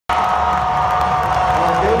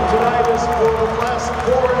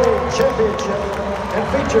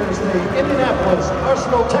features the Indianapolis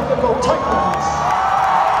Arsenal Technical Titans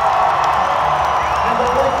and the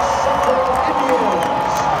Lake Central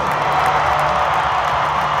Indians.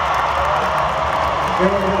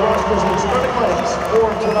 Here are the rosters and starting lineups for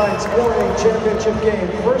tonight's 4A championship game.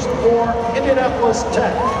 First for Indianapolis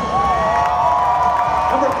Tech.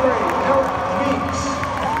 Number 3, Eric Meeks.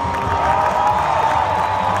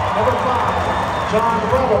 Number 5, John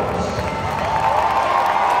Roberts.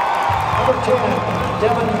 Number 10,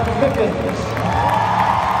 Devin Pickens.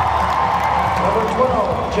 Number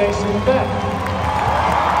 12, Jason Beck.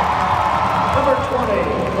 Number 20,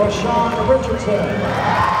 Rashawn Richardson.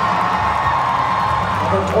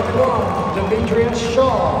 Number 21, Demetrius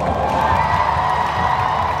Shaw.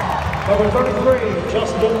 Number 33,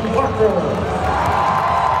 Justin Parker.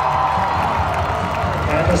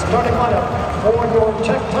 And the starting lineup for your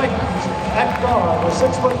Tech Titans. At guard, the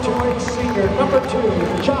 6'2" senior, number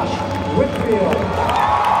 2, Josh Whitfield.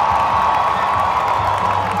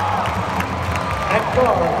 At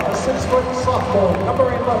guard, the 6' sophomore, number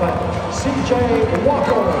 11, CJ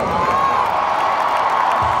Walker.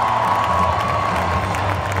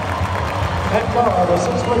 At guard, the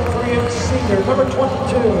 6'3" senior, number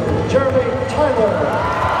 22, Jeremy Tyler.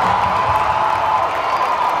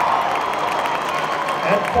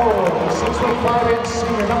 At forward, the 6'5"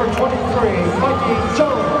 senior, number 23, Mikey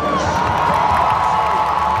Jones.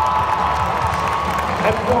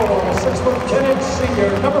 At forward, the 6'10"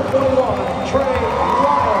 senior, number 41, Trey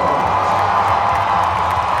Lyles.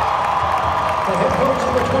 The head coach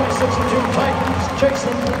of the 2062 Titans,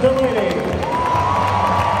 Jason Delaney.